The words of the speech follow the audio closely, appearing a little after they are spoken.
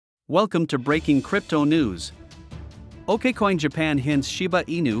Welcome to Breaking Crypto News. OKCoin Japan hints Shiba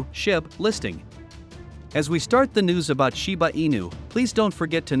Inu SHIB listing. As we start the news about Shiba Inu, please don't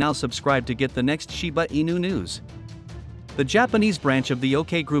forget to now subscribe to get the next Shiba Inu news. The Japanese branch of the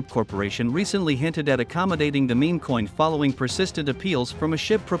OK Group Corporation recently hinted at accommodating the meme coin following persistent appeals from a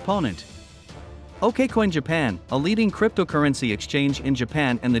SHIB proponent. OKCoin Japan, a leading cryptocurrency exchange in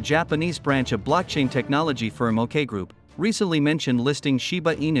Japan and the Japanese branch of blockchain technology firm OK Group, recently mentioned listing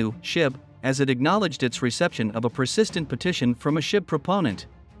Shiba Inu SHIB as it acknowledged its reception of a persistent petition from a SHIB proponent.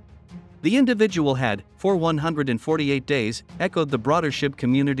 The individual had, for 148 days, echoed the broader SHIB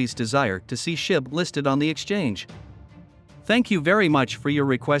community's desire to see SHIB listed on the exchange. Thank you very much for your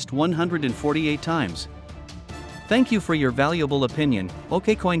request 148 times. Thank you for your valuable opinion,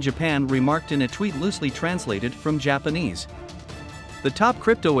 OKCoin Japan remarked in a tweet loosely translated from Japanese. The top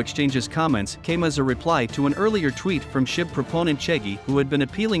crypto exchange's comments came as a reply to an earlier tweet from SHIB proponent Cheggy, who had been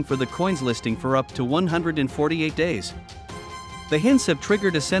appealing for the coin's listing for up to 148 days. The hints have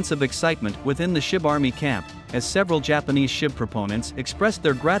triggered a sense of excitement within the SHIB army camp, as several Japanese SHIB proponents expressed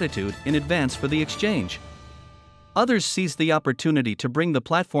their gratitude in advance for the exchange. Others seized the opportunity to bring the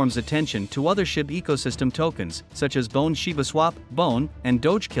platform's attention to other SHIB ecosystem tokens, such as Bone Shiba Swap, Bone, and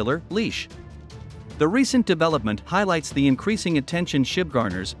Doge Killer, Leash. The recent development highlights the increasing attention SHIB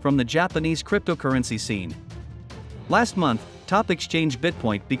garners from the Japanese cryptocurrency scene. Last month, top exchange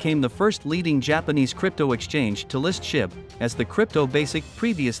Bitpoint became the first leading Japanese crypto exchange to list SHIB, as the Crypto Basic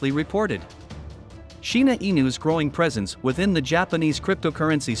previously reported. Shiba Inu's growing presence within the Japanese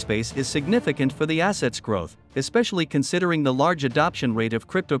cryptocurrency space is significant for the asset's growth, especially considering the large adoption rate of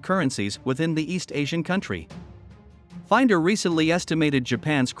cryptocurrencies within the East Asian country. Finder recently estimated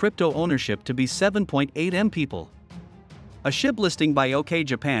Japan's crypto ownership to be 7.8 million people. A SHIB listing by OK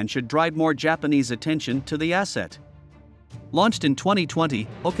Japan should drive more Japanese attention to the asset. Launched in 2020,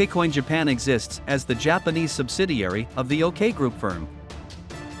 OKCoin Japan exists as the Japanese subsidiary of the OK Group firm.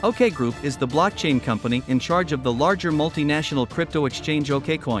 OK Group is the blockchain company in charge of the larger multinational crypto exchange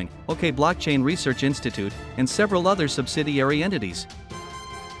OKCoin, OK Blockchain Research Institute, and several other subsidiary entities.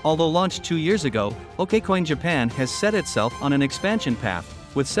 Although launched 2 years ago, OKCoin Japan has set itself on an expansion path,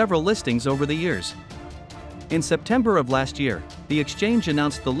 with several listings over the years. In September of last year, the exchange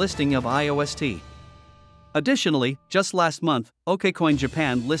announced the listing of IOST. Additionally, just last month, OKCoin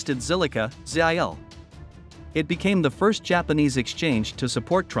Japan listed Zilliqa, ZIL. It became the first Japanese exchange to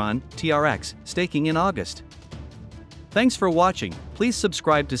support Tron, TRX, staking in August. Thanks for watching. Please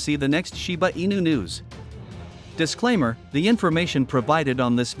subscribe to see the next Shiba Inu news. Disclaimer: the information provided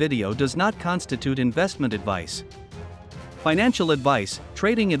on this video does not constitute investment advice. Financial advice,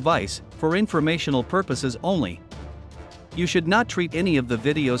 trading advice, for informational purposes only. You should not treat any of the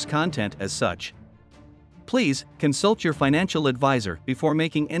video's content as such. Please consult your financial advisor before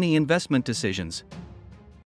making any investment decisions.